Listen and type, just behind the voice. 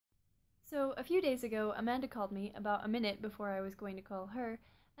So a few days ago, Amanda called me about a minute before I was going to call her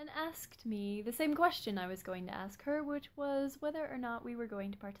and asked me the same question I was going to ask her, which was whether or not we were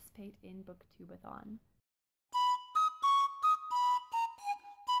going to participate in Booktubeathon.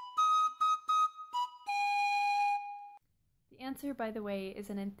 The answer, by the way, is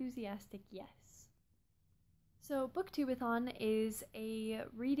an enthusiastic yes. So Booktubeathon is a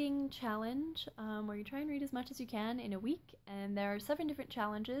reading challenge where you try and read as much as you can in a week, and there are 7 different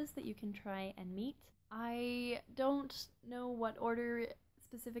challenges that you can try and meet. I don't know what order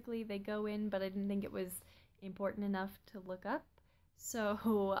specifically they go in, but I didn't think it was important enough to look up.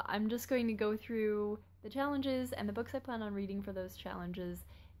 So I'm just going to go through the challenges and the books I plan on reading for those challenges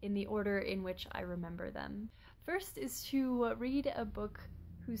in the order in which I remember them. First is to read a book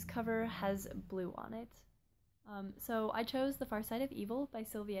whose cover has blue on it. So I chose The Far Side of Evil by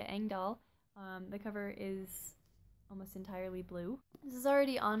Sylvia Engdahl. The cover is almost entirely blue. This is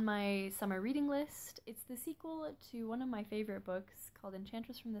already on my summer reading list. It's the sequel to one of my favorite books called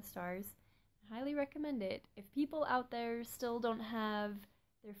Enchantress from the Stars. I highly recommend it. If people out there still don't have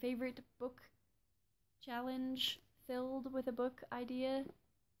their favorite book challenge filled with a book idea,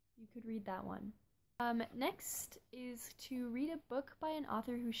 you could read that one. Next is to read a book by an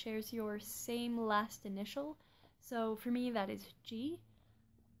author who shares your same last initial. So for me, that is G.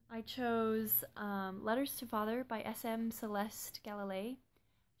 I chose Letters to Father by S.M. Celeste Galilei.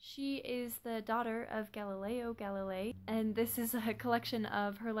 She is the daughter of Galileo Galilei, and this is a collection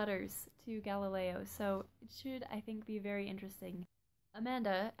of her letters to Galileo, so it should, I think, be very interesting.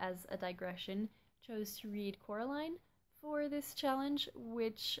 Amanda, as a digression, chose to read Coraline for this challenge,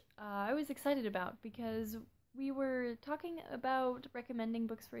 which I was excited about because we were talking about recommending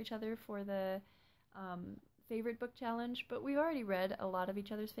books for each other for the favorite book challenge, but we've already read a lot of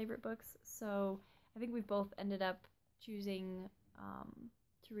each other's favorite books, so I think we've both ended up choosing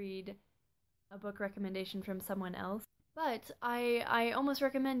to read a book recommendation from someone else. But I almost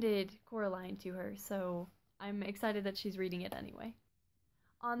recommended Coraline to her, so I'm excited that she's reading it anyway.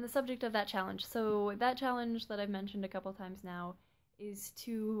 On the subject of that challenge, so that challenge that I've mentioned a couple times now is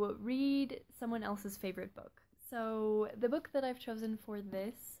to read someone else's favorite book. So the book that I've chosen for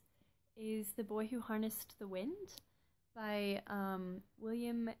this is The Boy Who Harnessed the Wind by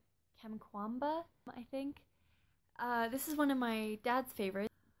William Kamkwamba, I think. This is one of my dad's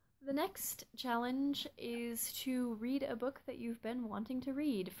favorites. The next challenge is to read a book that you've been wanting to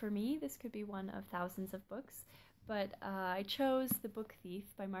read. For me, this could be one of thousands of books, but I chose The Book Thief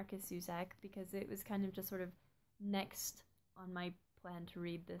by Markus Zusak because it was kind of just sort of next on my plan to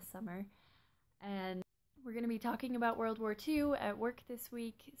read this summer. And we're going to be talking about World War II at work this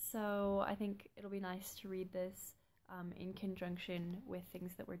week, so I think it'll be nice to read this in conjunction with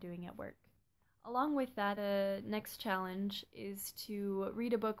things that we're doing at work. Along with that, the next challenge is to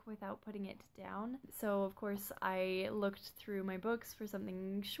read a book without putting it down. So of course I looked through my books for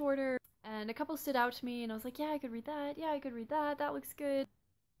something shorter, and a couple stood out to me and I was like, yeah, I could read that, yeah, I could read that, that looks good.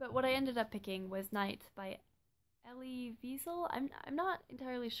 But what I ended up picking was Night by Elie Wiesel. I'm not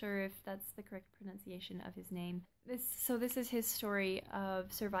entirely sure if that's the correct pronunciation of his name. This is his story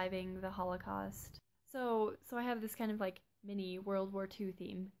of surviving the Holocaust. So I have this kind of like mini World War II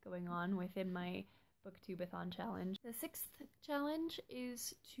theme going on within my Booktubeathon challenge. The 6th challenge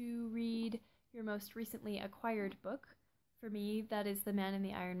is to read your most recently acquired book. For me, that is The Man in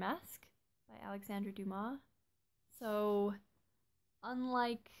the Iron Mask by Alexandre Dumas. So,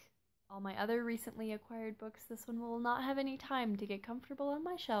 unlike all my other recently acquired books, this one will not have any time to get comfortable on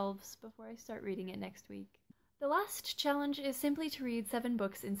my shelves before I start reading it next week. The last challenge is simply to read 7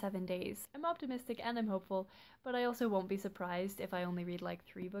 books in 7 days. I'm optimistic and I'm hopeful, but I also won't be surprised if I only read like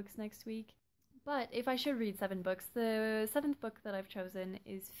 3 books next week. But if I should read 7 books, the 7th book that I've chosen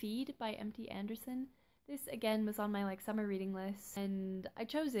is Feed by M.T. Anderson. This again was on my summer reading list, and I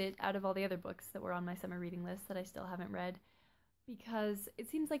chose it out of all the other books that were on my summer reading list that I still haven't read, because it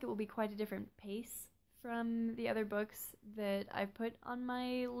seems like it will be quite a different pace from the other books that I've put on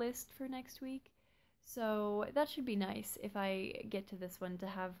my list for next week. So that should be nice if I get to this one to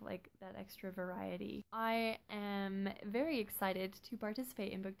have that extra variety. I am very excited to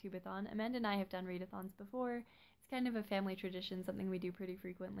participate in Booktubeathon. Amanda and I have done readathons before. It's kind of a family tradition, something we do pretty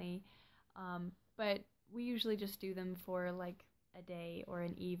frequently. But we usually just do them for a day or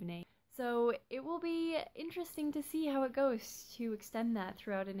an evening. So it will be interesting to see how it goes to extend that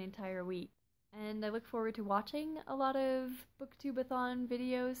throughout an entire week. And I look forward to watching a lot of Booktubeathon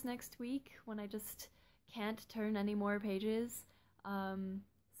videos next week when I just can't turn any more pages.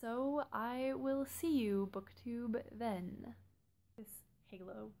 So I will see you, Booktube, then. This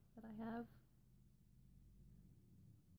halo that I have.